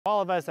All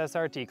of us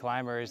SRT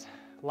climbers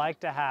like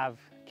to have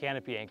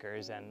canopy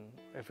anchors, and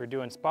if you're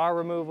doing spar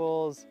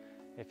removals,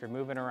 if you're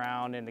moving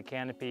around in the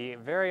canopy,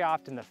 very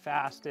often the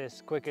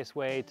fastest, quickest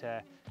way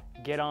to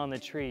get on the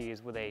tree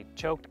is with a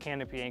choked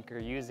canopy anchor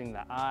using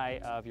the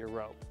eye of your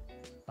rope,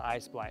 the eye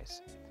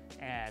splice.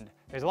 And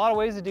there's a lot of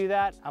ways to do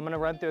that. I'm gonna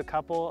run through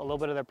a little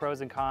bit of the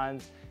pros and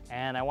cons,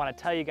 and I wanna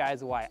tell you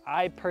guys why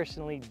I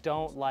personally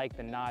don't like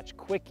the notch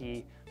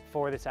quickie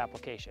for this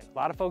application. A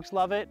lot of folks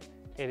love it.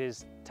 It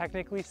is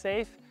technically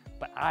safe,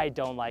 but I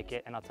don't like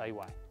it, and I'll tell you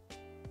why.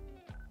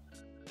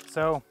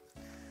 So,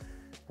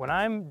 when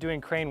I'm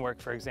doing crane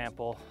work, for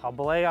example, I'll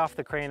belay off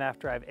the crane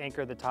after I've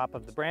anchored the top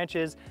of the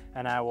branches,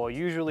 and I will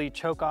usually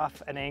choke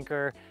off an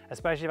anchor,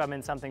 especially if I'm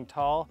in something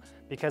tall,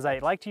 because I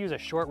like to use a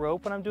short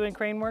rope when I'm doing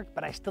crane work,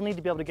 but I still need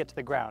to be able to get to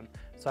the ground.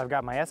 So I've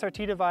got my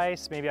SRT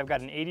device, maybe I've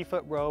got an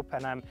 80-foot rope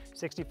and I'm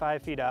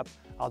 65 feet up.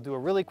 I'll do a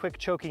really quick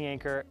choking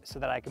anchor so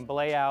that I can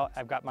belay out,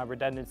 I've got my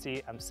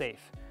redundancy, I'm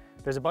safe.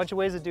 There's a bunch of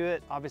ways to do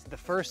it. Obviously the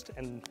first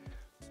and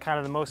kind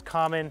of the most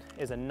common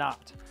is a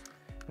knot.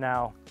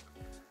 Now,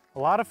 a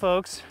lot of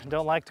folks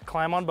don't like to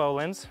climb on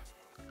bowlines,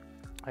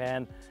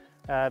 and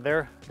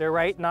they're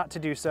right not to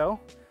do so.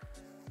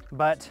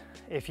 But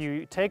if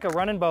you take a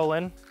running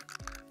bowline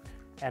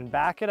and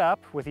back it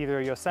up with either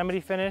a Yosemite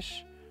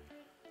finish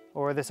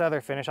or this other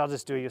finish, I'll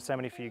just do a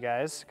Yosemite for you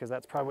guys because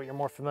that's probably what you're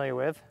more familiar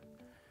with,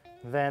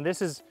 then this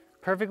is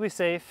perfectly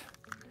safe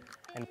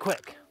and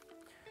quick.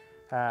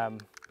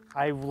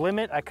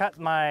 I cut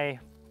my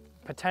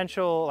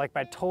potential, like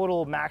my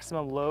total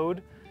maximum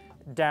load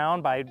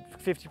down by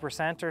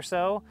 50% or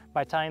so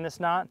by tying this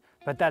knot,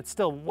 but that's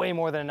still way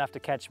more than enough to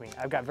catch me.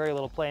 I've got very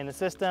little play in the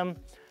system.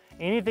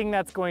 Anything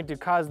that's going to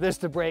cause this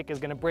to break is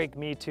gonna break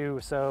me too,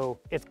 so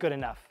it's good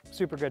enough,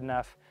 super good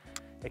enough.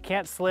 It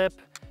can't slip,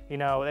 you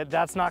know,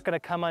 that's not gonna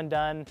come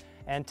undone,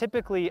 and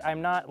typically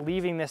I'm not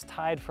leaving this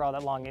tied for all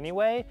that long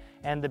anyway,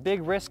 and the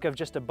big risk of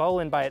just a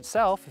bowline by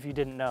itself, if you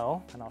didn't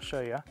know, and I'll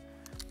show you,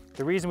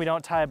 the reason we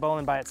don't tie a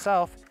bowline by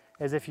itself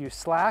is if you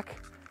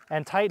slack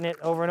and tighten it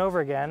over and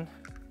over again,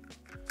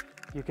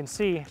 you can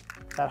see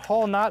that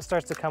whole knot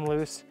starts to come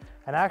loose,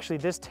 and actually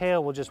this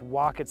tail will just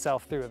walk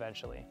itself through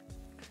eventually.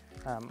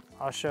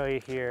 I'll show you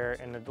here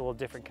in a little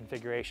different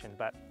configuration,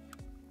 but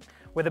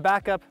with a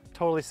backup,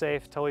 totally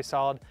safe, totally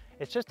solid.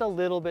 It's just a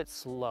little bit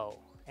slow,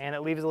 and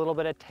it leaves a little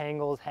bit of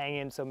tangles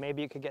hanging, so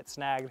maybe it could get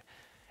snagged.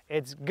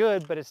 It's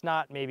good, but it's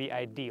not maybe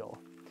ideal.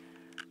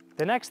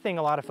 The next thing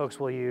a lot of folks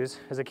will use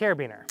is a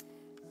carabiner.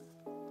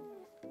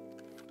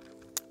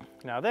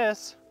 Now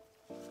this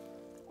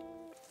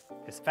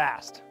is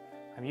fast.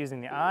 I'm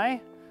using the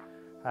eye.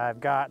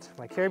 I've got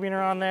my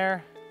carabiner on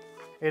there.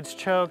 It's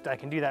choked. I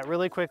can do that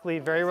really quickly,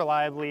 very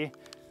reliably.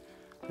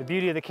 The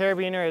beauty of the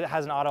carabiner is it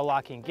has an auto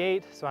locking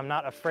gate, so I'm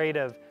not afraid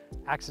of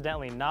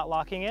accidentally not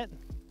locking it.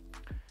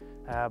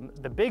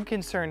 The big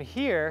concern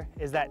here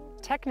is that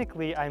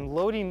technically I'm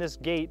loading this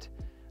gate,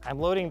 I'm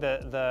loading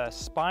the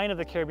spine of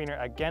the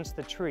carabiner against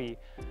the tree,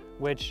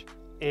 which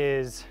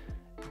is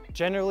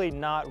generally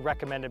not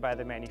recommended by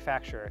the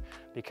manufacturer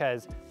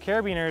because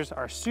carabiners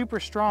are super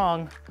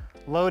strong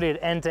loaded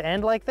end to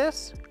end like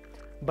this,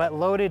 but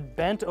loaded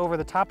bent over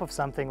the top of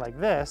something like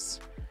this,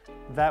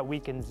 that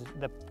weakens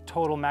the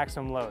total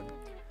maximum load.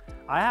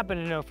 I happen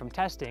to know from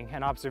testing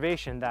and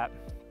observation that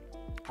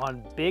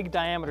on big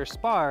diameter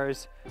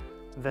spars,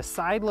 the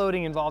side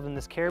loading involved in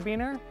this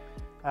carabiner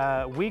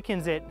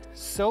weakens it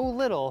so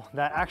little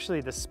that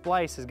actually the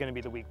splice is gonna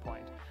be the weak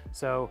point.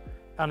 So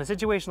on a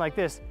situation like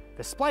this,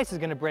 the splice is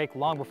gonna break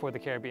long before the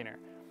carabiner.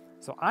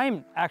 So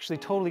I'm actually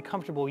totally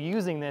comfortable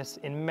using this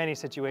in many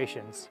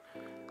situations.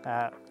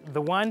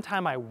 The one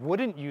time I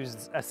wouldn't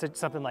use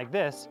something like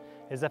this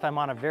is if I'm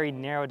on a very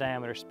narrow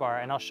diameter spar,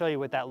 and I'll show you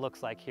what that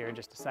looks like here in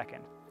just a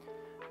second.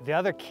 The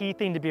other key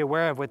thing to be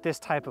aware of with this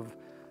type of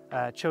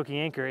choking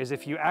anchor is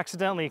if you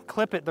accidentally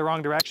clip it the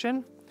wrong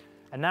direction,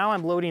 and now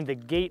I'm loading the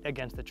gate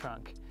against the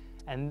trunk.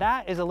 And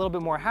that is a little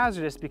bit more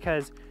hazardous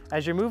because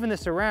as you're moving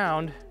this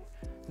around,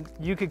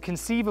 you could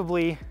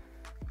conceivably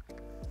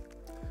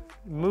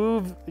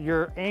move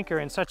your anchor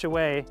in such a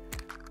way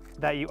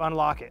that you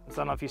unlock it. So I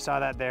don't know if you saw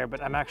that there,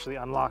 but I'm actually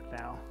unlocked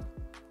now.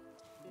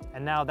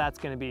 And now that's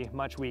gonna be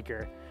much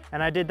weaker.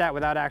 And I did that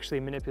without actually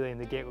manipulating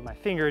the gate with my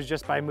fingers,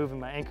 just by moving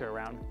my anchor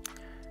around.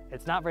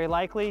 It's not very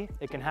likely,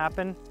 it can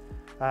happen.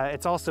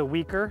 It's also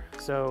weaker,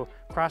 so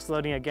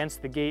cross-loading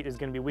against the gate is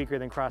gonna be weaker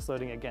than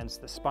cross-loading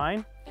against the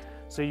spine.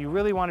 So you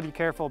really wanna be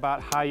careful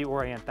about how you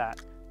orient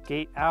that.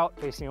 Gate out,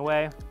 facing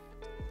away,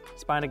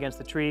 spine against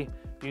the tree,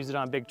 use it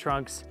on big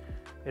trunks.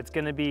 It's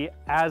gonna be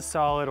as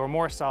solid or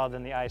more solid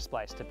than the eye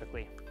splice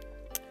typically.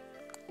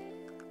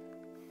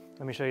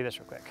 Let me show you this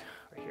real quick,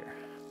 right here.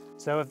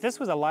 So if this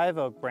was a live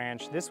oak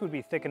branch, this would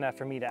be thick enough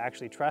for me to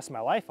actually trust my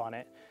life on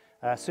it,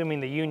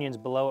 assuming the unions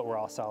below it were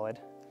all solid.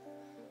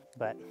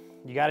 But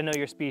you gotta know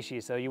your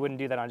species, so you wouldn't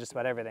do that on just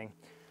about everything.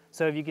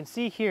 So if you can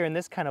see here in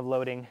this kind of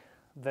loading,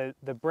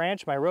 the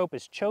branch, my rope,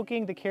 is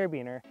choking the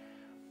carabiner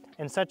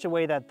in such a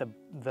way that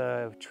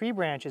the tree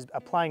branch is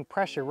applying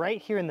pressure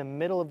right here in the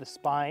middle of the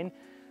spine,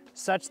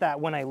 such that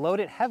when I load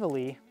it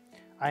heavily,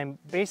 I'm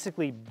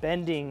basically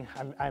bending,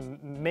 I'm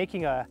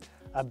making a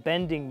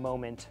bending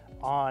moment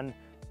on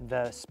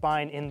the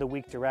spine in the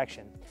weak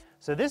direction.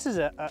 So this is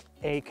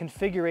a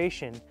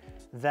configuration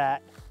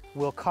that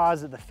will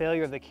cause the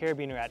failure of the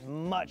carabiner at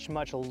much,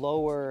 much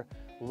lower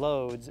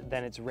loads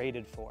than it's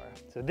rated for.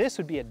 So this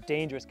would be a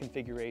dangerous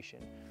configuration.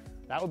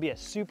 That would be a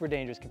super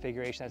dangerous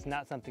configuration. That's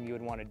not something you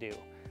would want to do.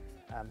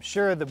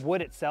 Sure, the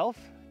wood itself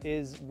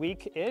is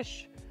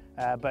weak-ish,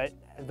 but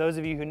those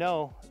of you who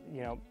know,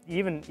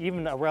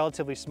 even a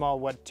relatively small,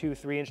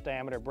 2-3 inch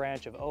diameter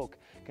branch of oak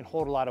can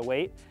hold a lot of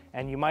weight,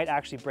 and you might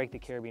actually break the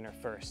carabiner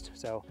first.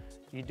 So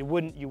you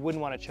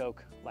wouldn't want to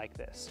choke like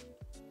this.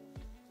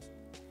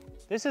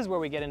 This is where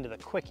we get into the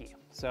quickie.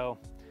 So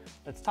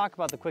let's talk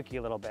about the quickie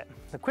a little bit.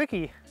 The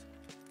quickie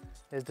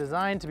is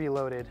designed to be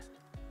loaded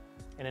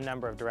in a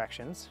number of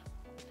directions.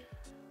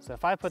 So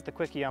if I put the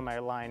quickie on my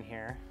line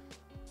here,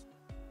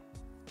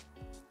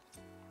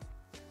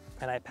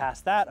 and I pass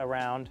that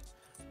around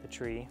the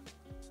tree,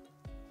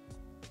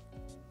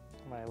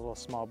 my little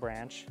small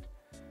branch,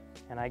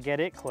 and I get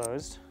it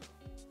closed,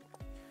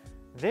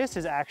 this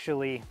is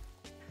actually,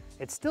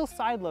 it's still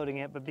side loading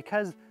it, but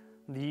because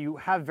you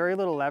have very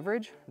little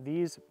leverage,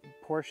 these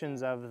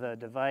portions of the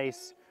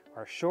device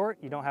are short,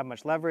 you don't have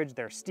much leverage,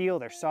 they're steel,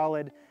 they're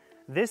solid.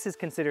 This is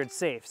considered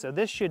safe. So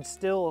this should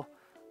still,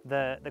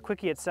 the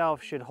quickie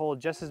itself should hold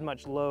just as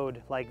much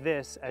load like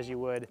this as you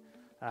would,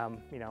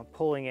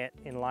 pulling it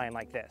in line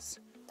like this.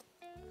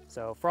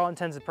 So for all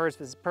intents and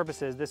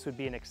purposes, this would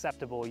be an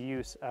acceptable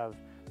use of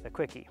the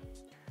quickie.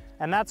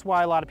 And that's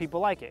why a lot of people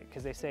like it,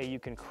 because they say you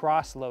can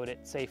cross load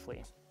it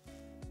safely.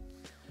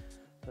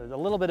 There's a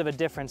little bit of a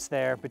difference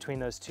there between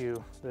those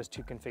two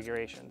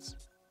configurations.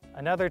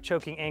 Another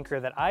choking anchor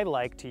that I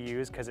like to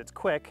use because it's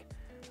quick,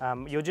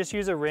 you'll just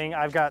use a ring.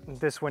 I've got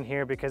this one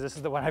here because this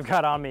is the one I've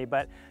got on me,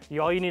 but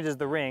all you need is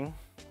the ring.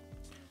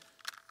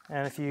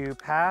 And if you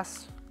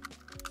pass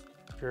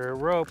your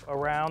rope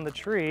around the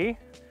tree,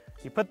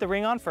 you put the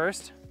ring on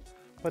first,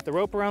 put the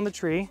rope around the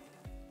tree,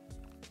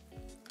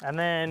 and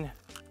then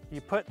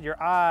you put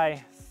your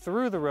eye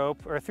through the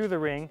rope or through the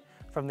ring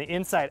from the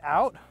inside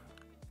out,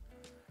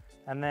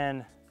 and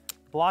then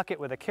block it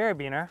with a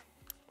carabiner.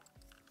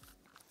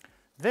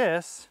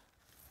 This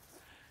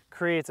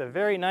creates a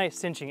very nice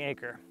cinching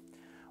anchor.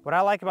 What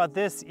I like about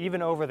this,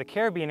 even over the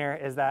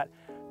carabiner, is that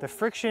the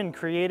friction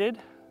created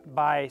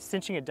by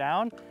cinching it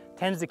down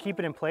tends to keep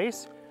it in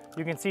place.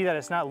 You can see that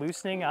it's not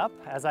loosening up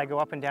as I go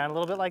up and down a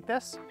little bit like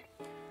this.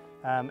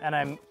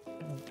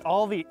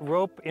 All the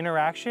rope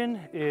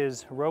interaction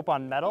is rope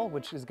on metal,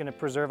 which is going to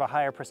preserve a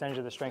higher percentage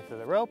of the strength of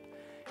the rope.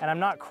 And I'm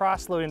not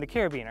cross-loading the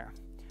carabiner.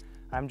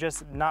 I'm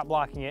just not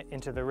blocking it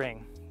into the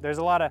ring. There's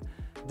a lot of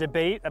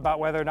debate about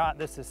whether or not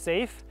this is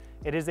safe.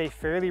 It is a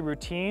fairly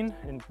routine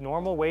and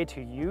normal way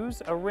to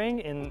use a ring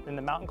in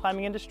the mountain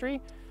climbing industry.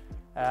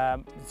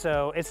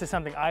 So this is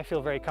something I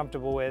feel very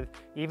comfortable with,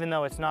 even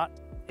though it's not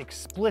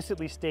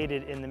explicitly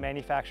stated in the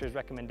manufacturer's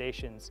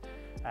recommendations.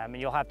 And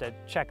you'll have to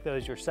check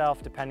those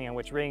yourself depending on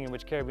which ring and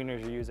which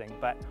carabiners you're using,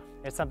 but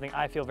it's something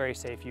I feel very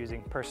safe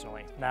using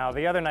personally. Now,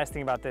 the other nice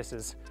thing about this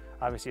is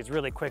obviously it's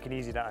really quick and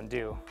easy to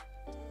undo.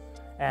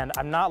 And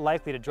I'm not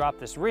likely to drop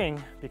this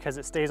ring because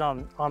it stays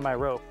on my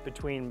rope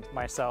between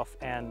myself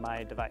and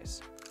my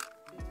device.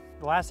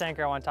 The last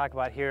anchor I want to talk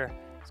about here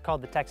is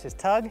called the Texas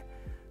Tug,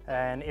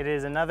 and it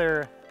is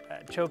another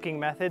choking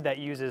method that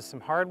uses some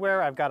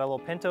hardware. I've got a little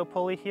pinto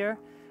pulley here.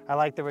 I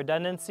like the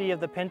redundancy of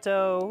the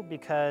pinto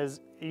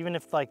because even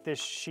if like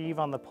this sheave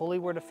on the pulley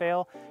were to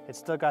fail, it's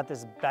still got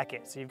this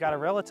becket. So you've got a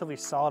relatively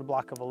solid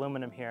block of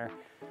aluminum here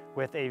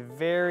with a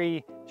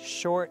very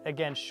short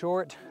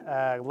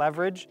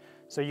leverage.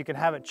 So you can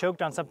have it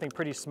choked on something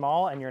pretty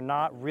small and you're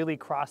not really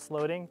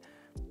cross-loading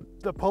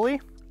the pulley.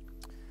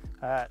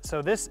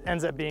 So this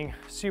ends up being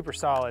super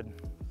solid.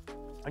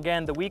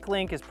 Again, the weak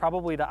link is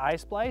probably the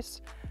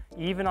I-splice,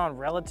 even on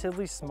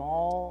relatively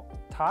small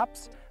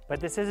tops, but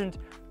this isn't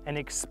an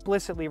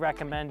explicitly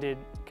recommended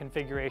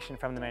configuration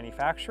from the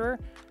manufacturer.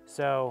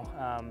 So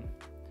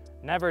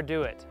never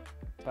do it,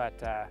 but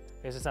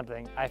this is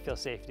something I feel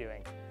safe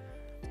doing.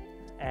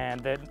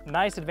 And the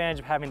nice advantage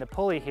of having the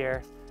pulley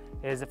here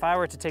is if I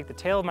were to take the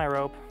tail of my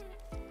rope,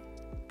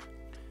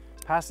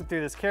 pass it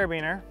through this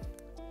carabiner.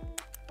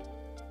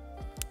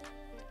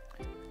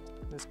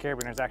 This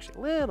carabiner is actually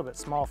a little bit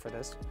small for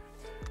this.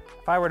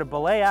 If I were to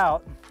belay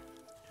out,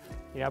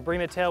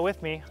 bring the tail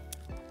with me,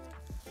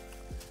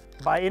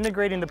 by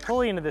integrating the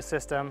pulley into the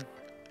system,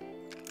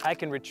 I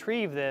can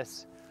retrieve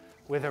this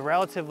with a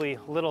relatively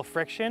little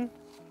friction.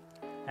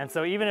 And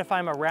so even if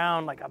I'm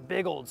around like a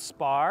big old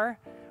spar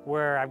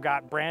where I've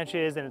got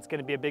branches and it's going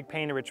to be a big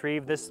pain to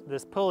retrieve, this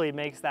pulley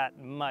makes that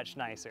much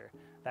nicer.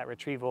 That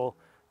retrieval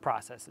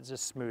process is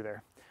just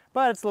smoother.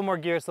 But it's a little more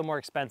gear, it's a little more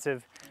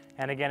expensive.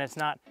 And again, it's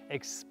not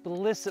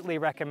explicitly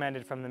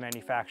recommended from the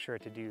manufacturer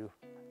to do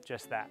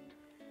just that.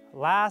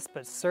 Last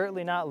but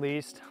certainly not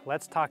least,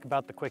 let's talk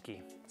about the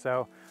quickie.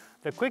 So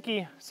the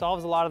quickie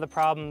solves a lot of the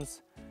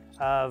problems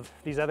of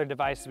these other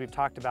devices we've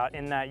talked about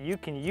in that you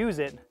can use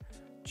it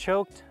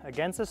choked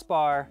against a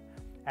spar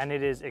and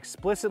it is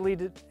explicitly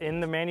in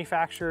the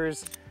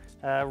manufacturer's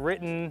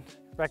written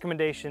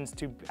recommendations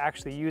to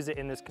actually use it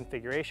in this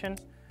configuration.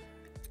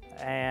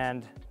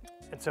 And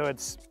so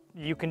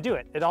you can do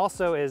it. It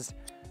also is,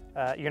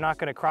 you're not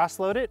gonna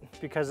cross-load it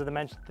because of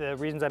the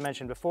reasons I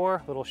mentioned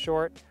before, little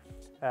short,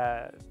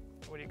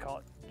 what do you call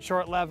it?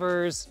 Short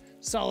levers,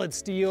 solid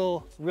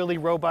steel, really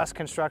robust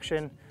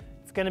construction.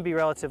 It's gonna be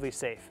relatively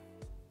safe.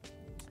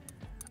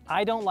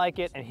 I don't like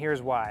it, and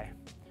here's why.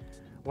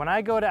 When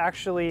I go to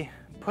actually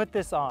put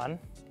this on,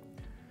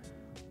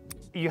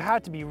 you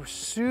have to be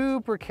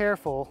super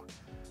careful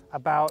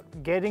about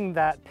getting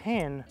that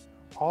pin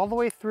all the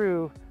way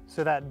through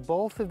so that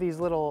both of these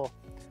little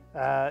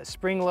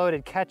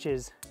spring-loaded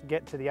catches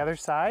get to the other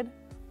side.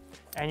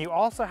 And you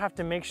also have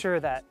to make sure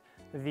that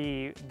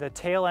the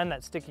tail end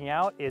that's sticking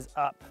out is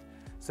up,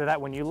 so that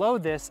when you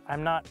load this,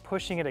 I'm not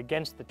pushing it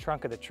against the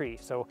trunk of the tree.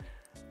 So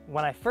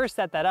when I first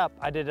set that up,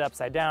 I did it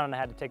upside down and I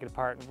had to take it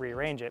apart and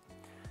rearrange it.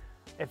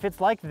 If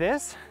it's like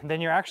this, then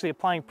you're actually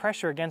applying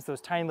pressure against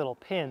those tiny little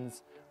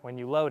pins when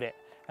you load it,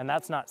 and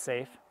that's not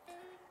safe.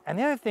 And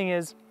the other thing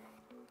is,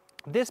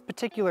 this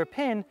particular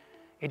pin,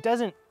 it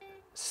doesn't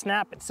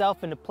snap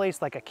itself into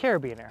place like a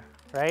carabiner,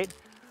 right?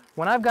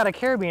 When I've got a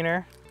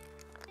carabiner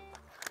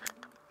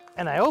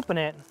and I open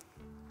it,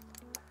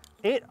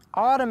 it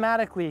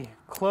automatically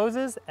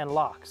closes and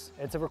locks.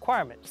 It's a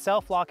requirement.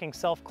 Self-locking,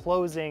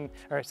 self-closing,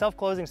 or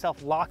self-closing,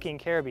 self-locking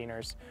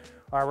carabiners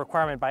are a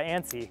requirement by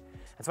ANSI.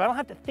 And so I don't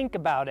have to think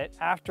about it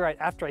after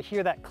I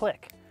hear that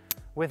click.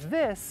 With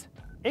this,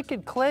 it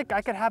could click,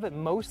 I could have it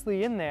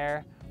mostly in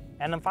there,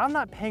 and if I'm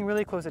not paying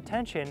really close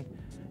attention,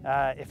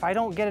 if I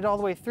don't get it all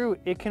the way through,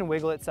 it can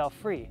wiggle itself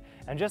free.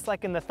 And just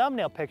like in the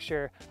thumbnail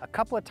picture, a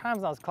couple of times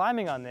when I was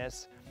climbing on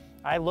this,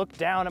 I looked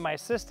down at my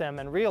system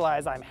and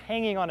realized I'm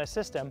hanging on a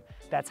system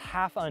that's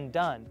half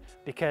undone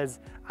because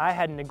I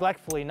had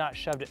neglectfully not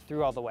shoved it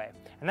through all the way.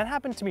 And that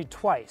happened to me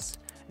twice.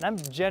 And I'm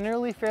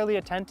generally fairly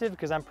attentive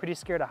because I'm pretty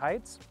scared of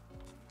heights.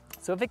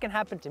 So if it can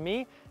happen to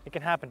me, it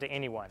can happen to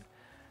anyone.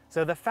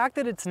 So the fact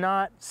that it's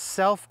not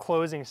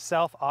self-closing,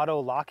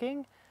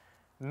 self-auto-locking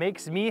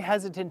makes me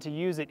hesitant to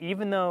use it,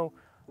 even though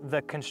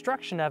the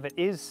construction of it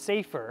is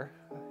safer.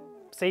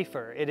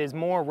 It is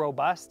more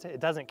robust. It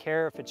doesn't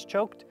care if it's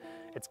choked.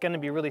 It's gonna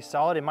be really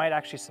solid. It might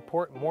actually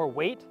support more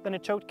weight than a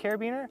choked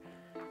carabiner.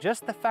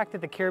 Just the fact that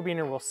the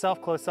carabiner will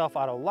self-close,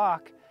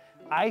 self-auto-lock,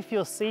 I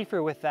feel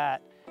safer with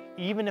that,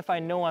 even if I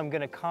know I'm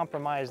gonna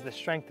compromise the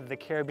strength of the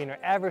carabiner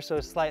ever so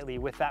slightly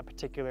with that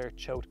particular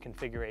choked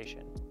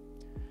configuration.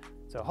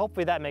 So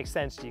hopefully that makes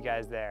sense to you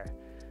guys there.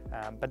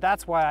 But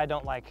that's why I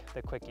don't like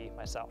the Quickie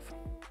myself.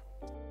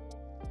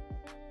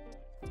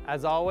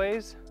 As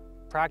always,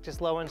 practice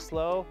low and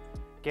slow,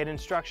 get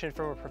instruction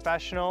from a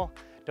professional.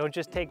 Don't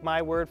just take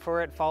my word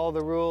for it, follow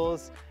the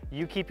rules.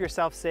 You keep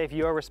yourself safe,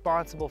 you are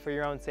responsible for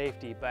your own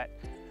safety, but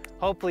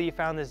hopefully you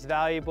found this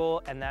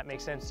valuable and that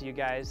makes sense to you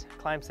guys.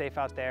 Climb safe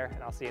out there,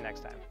 and I'll see you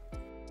next time.